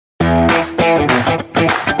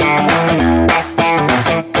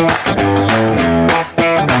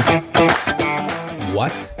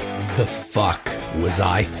was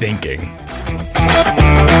I thinking?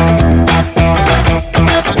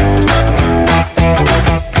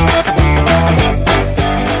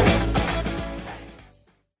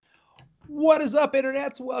 What is up,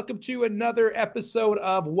 internets? Welcome to another episode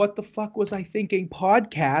of What the Fuck Was I Thinking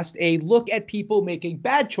podcast, a look at people making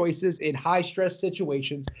bad choices in high-stress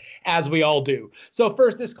situations, as we all do. So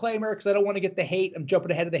first disclaimer, because I don't want to get the hate. I'm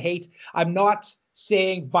jumping ahead of the hate. I'm not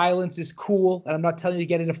saying violence is cool, and I'm not telling you to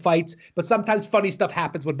get into fights, but sometimes funny stuff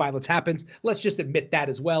happens when violence happens. Let's just admit that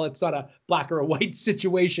as well. It's not a black or a white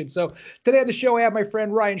situation. So today on the show, I have my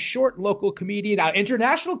friend Ryan Short, local comedian,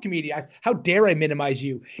 international comedian. How dare I minimize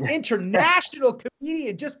you? International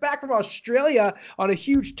comedian, just back from Australia on a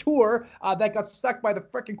huge tour that got stuck by the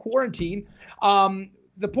freaking quarantine.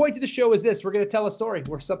 The point of the show is this. We're going to tell a story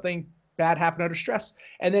where something bad happened under stress.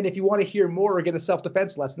 And then if you want to hear more or get a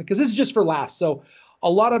self-defense lesson, because this is just for laughs. So a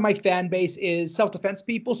lot of my fan base is self-defense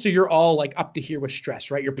people. So you're all like up to here with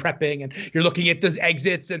stress, right? You're prepping and you're looking at those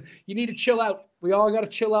exits and you need to chill out. We all got to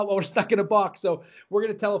chill out while we're stuck in a box. So we're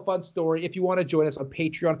going to tell a fun story. If you want to join us on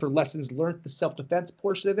Patreon for lessons learned, the self-defense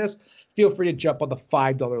portion of this, feel free to jump on the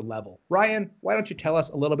 $5 level. Ryan, why don't you tell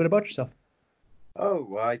us a little bit about yourself? Oh,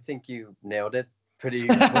 well, I think you nailed it pretty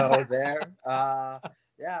well there.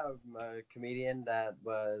 Yeah, I'm a comedian that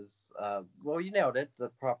was, well, you nailed it. The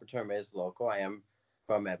proper term is local. I am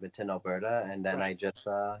from Edmonton, Alberta. And then right.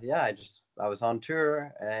 I was on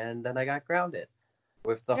tour and then I got grounded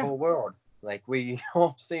with the whole world. Like we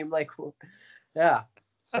all seem like, yeah.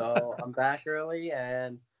 So I'm back early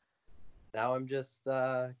and now I'm just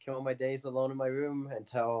killing my days alone in my room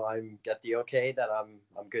until I get the okay that I'm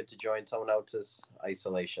good to join someone else's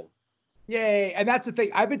isolation. Yay. And that's the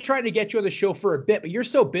thing. I've been trying to get you on the show for a bit, but you're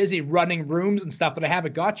so busy running rooms and stuff that I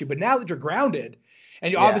haven't got you. But now that you're grounded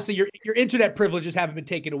and obviously your internet privileges haven't been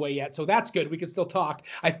taken away yet. So that's good. We can still talk.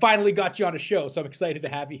 I finally got you on a show. So I'm excited to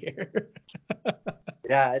have you here.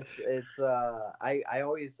 Yeah,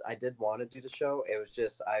 I did want to do the show. It was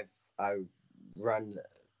just, I run,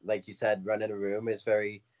 like you said, run in a room is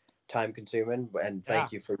very time consuming. And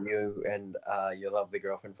thank you for you and your lovely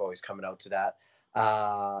girlfriend for always coming out to that.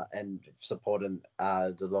 And supporting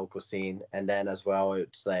the local scene. And then as well,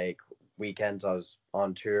 it's like weekends I was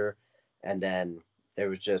on tour, and then it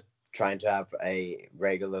was just trying to have a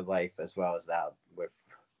regular life as well as that with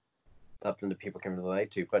something that people can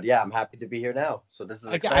relate to. But yeah, I'm happy to be here now. So this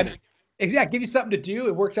is exciting. Exactly. Give you something to do.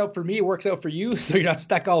 It works out for me. It works out for you. So you're not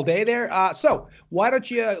stuck all day there. So why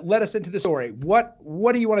don't you let us into the story? What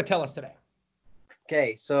do you want to tell us today?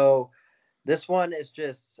 Okay. So this one is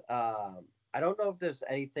just, I don't know if there's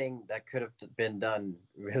anything that could have been done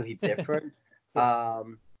really different.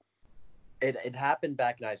 It happened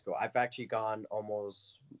back in high school. I've gone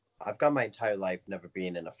my entire life never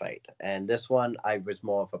being in a fight. And this one, I was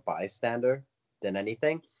more of a bystander than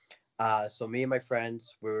anything. So me and my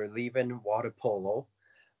friends, we were leaving water polo.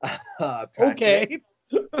 Okay.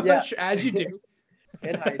 Yeah. As you do.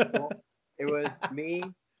 In high school. It was me,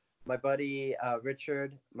 my buddy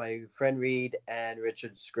Richard, my friend Reed, and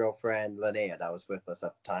Richard's girlfriend Linnea that was with us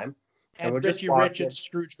at the time. And Richie Rich and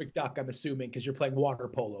Scrooge McDuck, I'm assuming, because you're playing water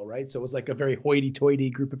polo, right? So it was like a very hoity-toity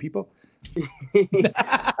group of people. No, it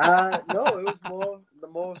was more the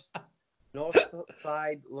most north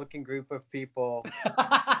side looking group of people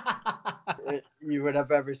you would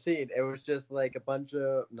have ever seen. It was just like a bunch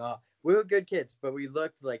of we were good kids, but we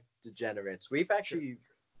looked like degenerates. We've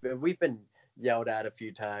been yelled at a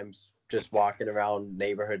few times just walking around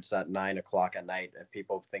neighborhoods at 9 o'clock at night and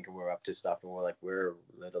people thinking we're up to stuff and we're like, we're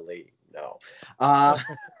literally no.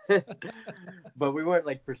 But we weren't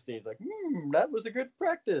like pristine, like that was a good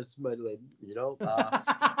practice, my lady, you know.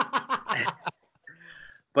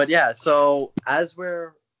 But yeah, so as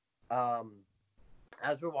we're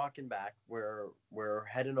walking back, we're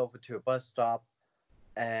heading over to a bus stop.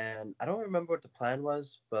 And I don't remember what the plan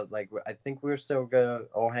was, but like I think we were still gonna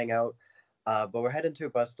all hang out. But we're heading to a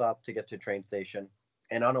bus stop to get to a train station.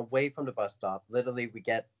 And on the way from the bus stop, literally we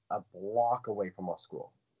get a block away from our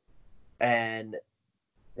school. And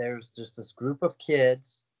there's just this group of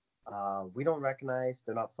kids we don't recognize.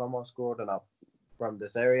 They're not from our school. They're not from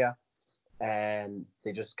this area. And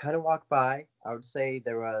they just kind of walk by. I would say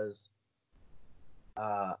there's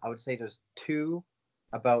two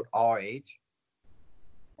about our age.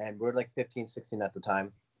 And we're like 15, 16 at the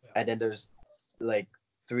time. And then there's like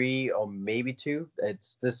 3 or maybe 2.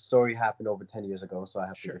 This story happened over 10 years ago, so I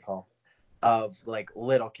have to recall. Of like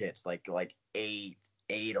little kids, like 8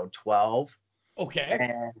 or 12.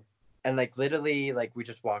 Okay. And like literally, like we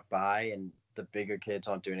just walk by, and the bigger kids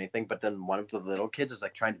aren't doing anything. But then one of the little kids is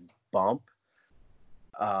like trying to bump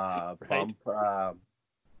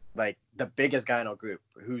like the biggest guy in our group,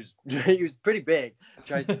 who's he was pretty big,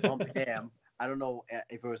 tries to bump him. I don't know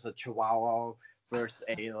if it was a Chihuahua versus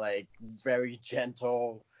a like very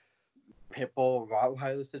gentle pit bull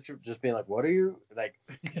Rottweiler situation, just being like, "What are you like?"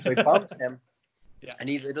 So he bumps him, Yeah. and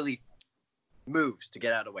he literally moves to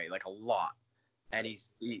get out of the way like a lot, and he's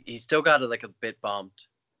still got it like a bit bumped,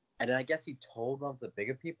 and then I guess he told one of the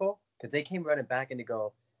bigger people because they came running back and they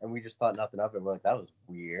go, and we just thought nothing of it. We're like, that was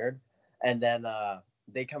weird, and then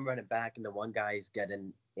they come running back, and the one guy's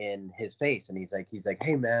getting in his face, and he's like,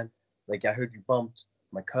 hey man, like I heard you bumped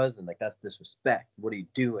my cousin, like that's disrespect. What are you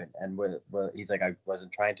doing? And he's like, I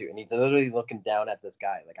wasn't trying to, and he's literally looking down at this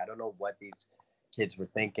guy, like I don't know what these kids were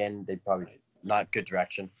thinking. They probably not good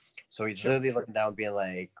direction. So he's literally looking down, being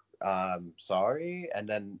like, sorry. And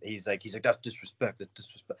then he's like, that's disrespect. That's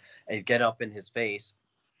disrespect. And he's get up in his face.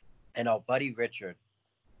 And our buddy Richard,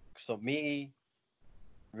 so me,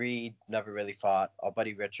 Reed never really fought. Our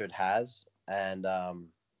buddy Richard has. And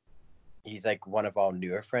he's like one of our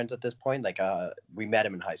newer friends at this point. Like we met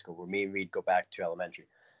him in high school where me and Reed go back to elementary.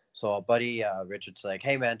 So our buddy Richard's like,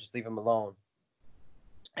 hey man, just leave him alone.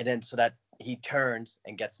 And then so that he turns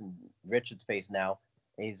and gets in Richard's face now.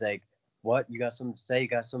 And he's like, what? You got something to say? You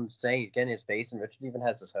got something to say? He's getting in his face, and Richard even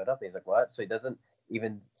has his hood up. He's like, what? So he doesn't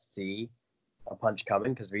even see a punch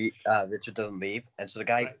coming because Richard doesn't leave. And so the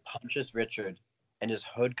guy punches Richard, and his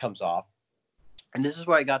hood comes off. And this is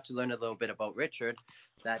where I got to learn a little bit about Richard,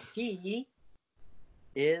 that he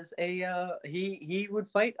is he would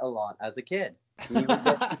fight a lot as a kid. He would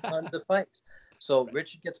get tons of fights. So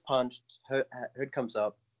Richard gets punched, hood comes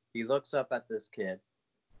up. He looks up at this kid,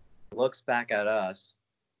 looks back at us,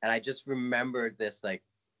 and I just remembered this like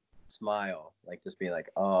smile, like just being like,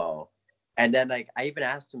 oh. And then like I even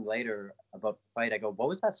asked him later about the fight. I go, what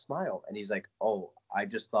was that smile? And he's like, oh, I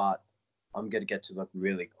just thought I'm gonna get to look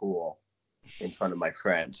really cool in front of my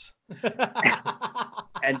friends.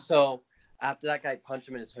 And so after that guy punched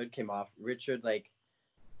him and his hood came off, Richard like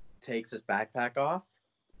takes his backpack off,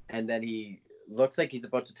 and then he looks like he's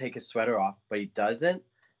about to take his sweater off, but he doesn't.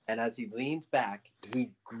 And as he leans back, he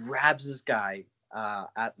grabs this guy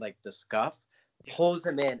at like the scuff, pulls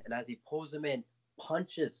him in, and as he pulls him in,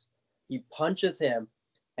 he punches him,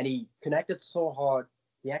 and he connected so hard,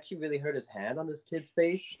 he actually really hurt his hand on this kid's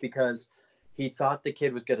face because he thought the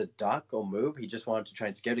kid was gonna duck or move. He just wanted to try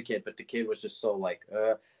and scare the kid, but the kid was just so like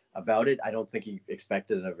about it. I don't think he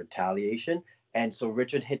expected a retaliation, and so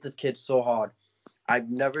Richard hit this kid so hard. I've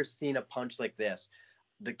never seen a punch like this.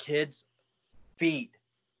 The kid's feet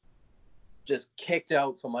just kicked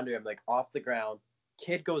out from under him, like off the ground.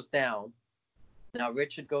 Kid goes down. Now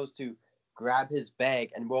Richard goes to grab his bag,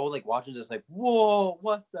 and we're all like watching this, like, whoa,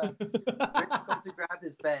 what the? Richard goes to grab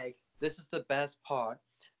his bag. This is the best part.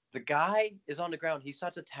 The guy is on the ground. He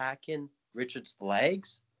starts attacking Richard's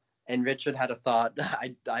legs, and Richard had a thought.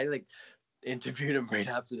 I like interviewed him right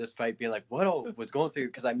after this fight, being like, what was going through?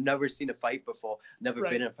 Because I've never seen a fight before, never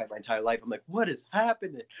been in a fight my entire life. I'm like, what is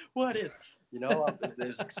happening? What is,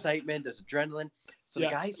 there's excitement, there's adrenaline. So the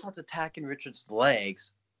guy starts attacking Richard's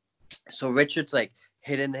legs. So Richard's like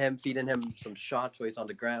hitting him, feeding him some shots while he's on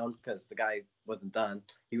the ground because the guy wasn't done.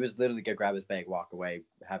 He was literally gonna grab his bag, walk away,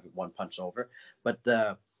 have it one punch over. But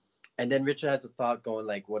and then Richard has a thought going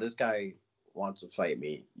like, well, this guy wants to fight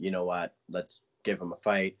me. You know what? Let's give him a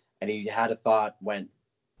fight. And he had a thought, went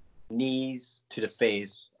knees to the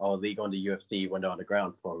face. Oh, Lee going to UFC, went on the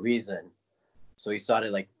ground for a reason. So he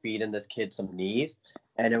started like feeding this kid some knees,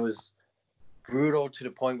 and it was brutal to the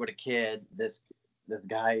point where the kid, this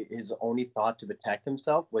guy, his only thought to protect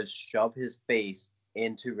himself was shove his face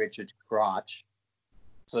into Richard's crotch.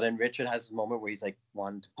 So then Richard has this moment where he's like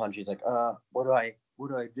wanting to punch. He's like, what do I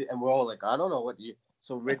do? And we're all like, I don't know what you.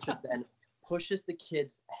 So Richard then pushes the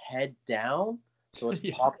kid's head down, so it's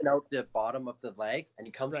popping out the bottom of the legs, and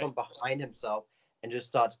he comes from behind himself and just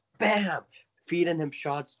starts bam, feeding him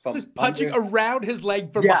shots from just punching around his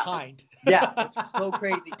leg from behind. Yeah, it's so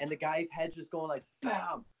crazy. And the guy's head's just going like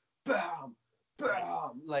bam, bam,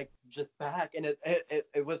 bam, like just back. And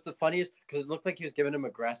it was the funniest because it looked like he was giving him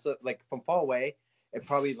aggressive, like from far away. It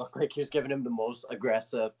probably looked like he was giving him the most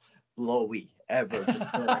aggressive blowy ever.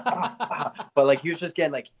 But like he was just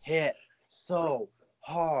getting like hit so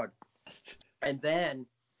hard. And then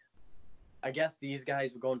I guess these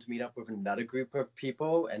guys were going to meet up with another group of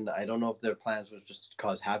people, and I don't know if their plans was just to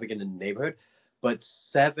cause havoc in the neighborhood, but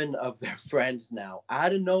 7 of their friends now,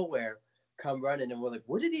 out of nowhere, come running, and we're like,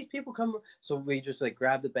 where did these people come from? So we just like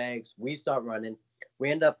grab the bags, we start running.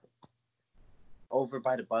 We end up over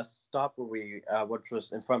by the bus stop where which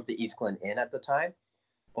was in front of the East Glen Inn at the time,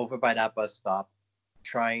 over by that bus stop.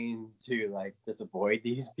 trying to like just avoid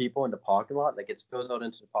these people in the parking lot. Like it spills out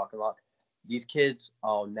into the parking lot. These kids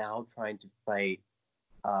are now trying to fight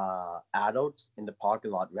adults in the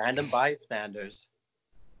parking lot, random bystanders,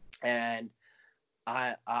 and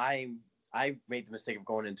I I I made the mistake of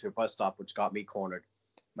going into a bus stop, which got me cornered.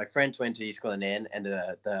 My friends went to East Glen Inn, and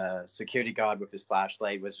the security guard with his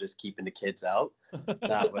flashlight was just keeping the kids out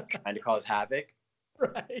that was trying to cause havoc.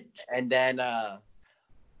 Right. And then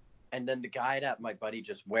the guy that my buddy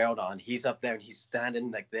just wailed on, he's up there and he's standing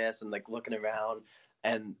like this and like looking around,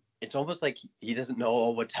 and it's almost like he doesn't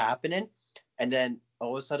know what's happening, and then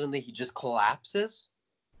all of a sudden he just collapses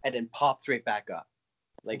and then pops right back up.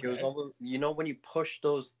 Like it was almost, you know, when you push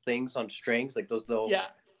those things on strings, like those little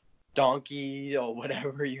donkey or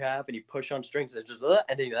whatever you have, and you push on strings, it's just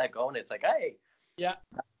and then you let go, and it's like, hey, yeah,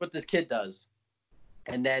 that's what this kid does.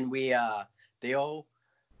 And then they all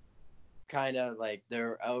kind of like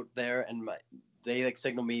they're out there, and they like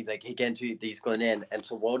signal me like, hey, get into the East Glen Inn. And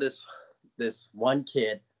so what this one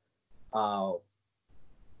kid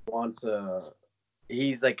wants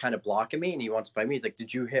he's like kind of blocking me, and he wants to fight me. He's like,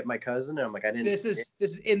 did you hit my cousin? And I'm like, I didn't. This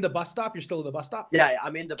is in the bus stop. You're still in the bus stop. Yeah,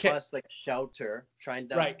 I'm in the bus like shelter, trying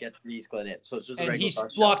to get to the East Glen Inn. So it's just a regular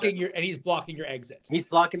bus shelter. He's blocking your exit. He's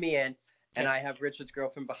blocking me in, and I have Richard's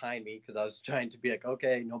girlfriend behind me because I was trying to be like,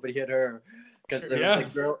 okay, nobody hit her, because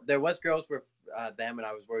there was girls with them, and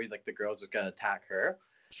I was worried like the girls was gonna attack her.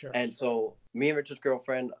 Sure. And so me and Richard's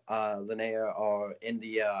girlfriend, Linnea, are in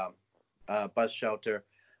the bus shelter.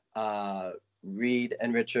 Reed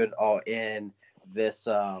and Richard are in this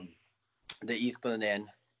the East Glen Inn,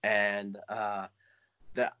 and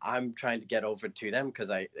that I'm trying to get over to them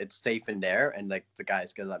because it's safe in there, and like the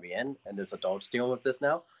guy's gonna let me in, and there's adults dealing with this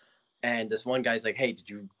now. And this one guy's like, hey, did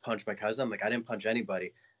you punch my cousin? I'm like, I didn't punch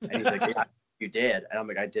anybody. And he's like, yeah, you did. And I'm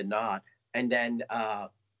like, I did not. And then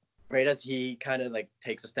right as he kind of like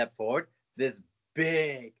takes a step forward, this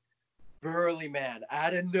big burly man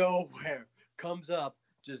out of nowhere comes up,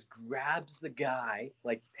 just grabs the guy,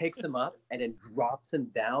 like picks him up, and then drops him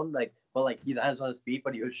down. Like, but like he lands on his feet,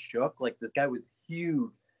 but he was shook. Like this guy was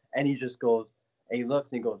huge, and he just goes, and he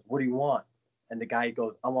looks and he goes, what do you want? And the guy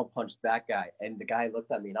goes, I want to punch that guy. And the guy looks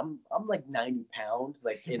at me, and I'm like 90 pounds,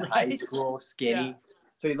 like in high school, skinny. Yeah.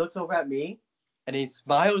 So he looks over at me, and he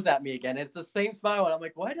smiles at me again. And it's the same smile, and I'm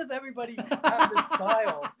like, why does everybody have this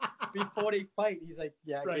smile before they fight? He's like,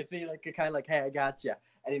 yeah, gives me like a kind of like, hey, I got you.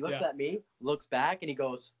 And he looks at me, looks back, and he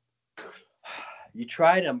goes, you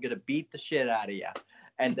tried, I'm going to beat the shit out of you.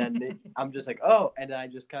 And then I'm just like, oh. And then I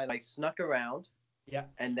just kind of like snuck around. Yeah.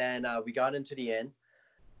 And then we got into the inn.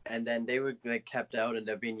 And then they were like kept out, and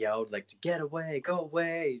they're being yelled like to get away, go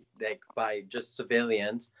away, like by just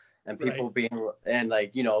civilians and people being, and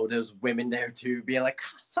like, you know, there's women there too being like,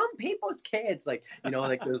 some people's kids, like, you know,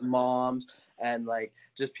 like there's moms and like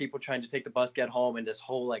just people trying to take the bus, get home, and this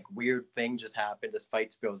whole like weird thing just happened. This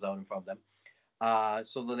fight spills out in front of them.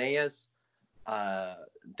 So Linnea's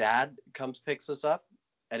dad comes, picks us up,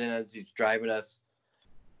 and then as he's driving us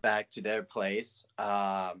back to their place,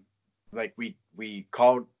 like we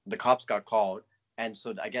called, the cops got called, and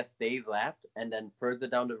so I guess they left, and then further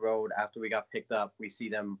down the road after we got picked up, we see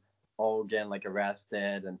them all getting like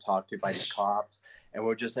arrested and talked to by the cops, and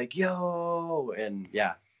we're just like, yo. And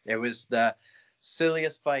yeah, it was the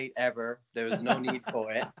silliest fight ever. There was no need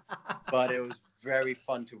for it, but it was very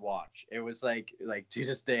fun to watch. It was like to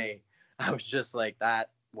this day, I was just like, that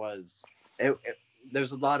was it.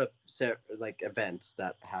 There's a lot of like events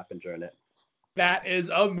that happened during it. That is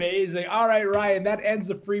amazing. All right, Ryan, that ends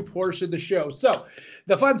the free portion of the show. So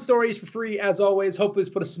the fun stories for free, as always. Hopefully it's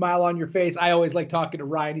put a smile on your face. I always like talking to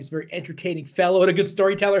Ryan. He's a very entertaining fellow and a good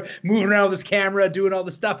storyteller, moving around with his camera, doing all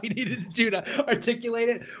the stuff he needed to do to articulate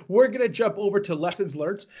it. We're going to jump over to lessons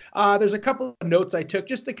learned. There's a couple of notes I took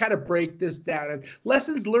just to kind of break this down. And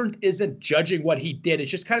lessons learned isn't judging what he did. It's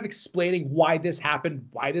just kind of explaining why this happened.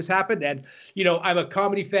 And, you know, I'm a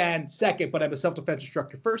comedy fan second, but I'm a self-defense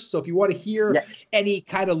instructor first. So if you want to hear any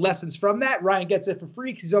kind of lessons from that, Ryan gets it for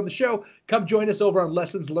free because he's on the show. Come join us over on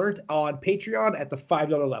Lessons Learned on Patreon at the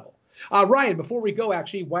 $5 level. Ryan, before we go,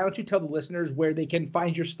 actually, why don't you tell the listeners where they can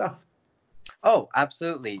find your stuff? Oh,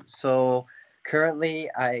 absolutely. So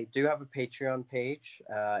currently I do have a Patreon page,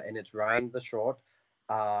 and it's Ryan the Short.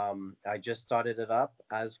 I just started it up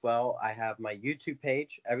as well. I have my YouTube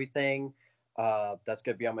page. Everything that's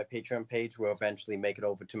going to be on my Patreon page will eventually make it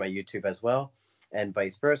over to my YouTube as well, and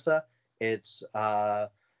vice versa. It's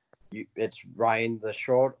Ryan the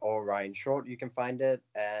Short or Ryan Short. You can find it,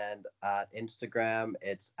 and at Instagram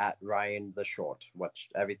it's at Ryan the Short, which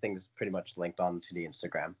everything's pretty much linked on to the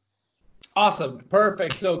Instagram. Awesome.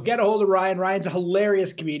 Perfect. So get a hold of Ryan. Ryan's a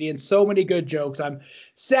hilarious comedian. So many good jokes. I'm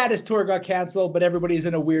sad his tour got canceled, but everybody's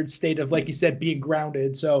in a weird state of, like you said, being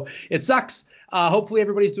grounded. So it sucks. Hopefully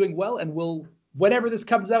everybody's doing well, and whenever this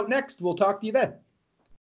comes out next, we'll talk to you then.